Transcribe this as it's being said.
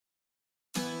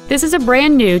This is a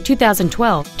brand new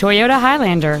 2012 Toyota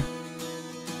Highlander.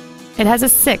 It has a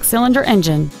 6-cylinder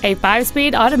engine, a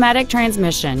 5-speed automatic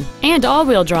transmission, and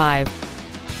all-wheel drive.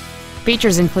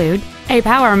 Features include a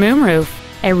power moonroof,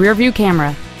 a rear-view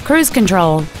camera, cruise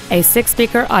control, a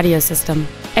 6-speaker audio system,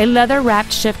 a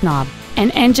leather-wrapped shift knob, an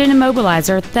engine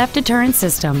immobilizer theft deterrent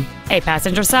system, a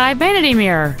passenger side vanity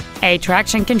mirror, a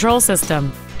traction control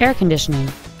system, air conditioning,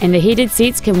 and the heated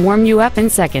seats can warm you up in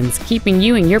seconds, keeping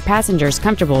you and your passengers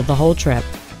comfortable the whole trip.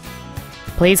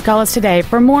 Please call us today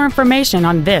for more information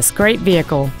on this great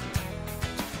vehicle.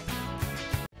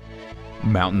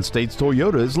 Mountain States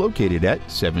Toyota is located at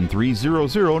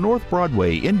 7300 North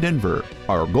Broadway in Denver.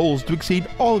 Our goal is to exceed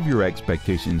all of your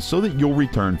expectations so that you'll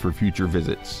return for future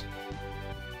visits.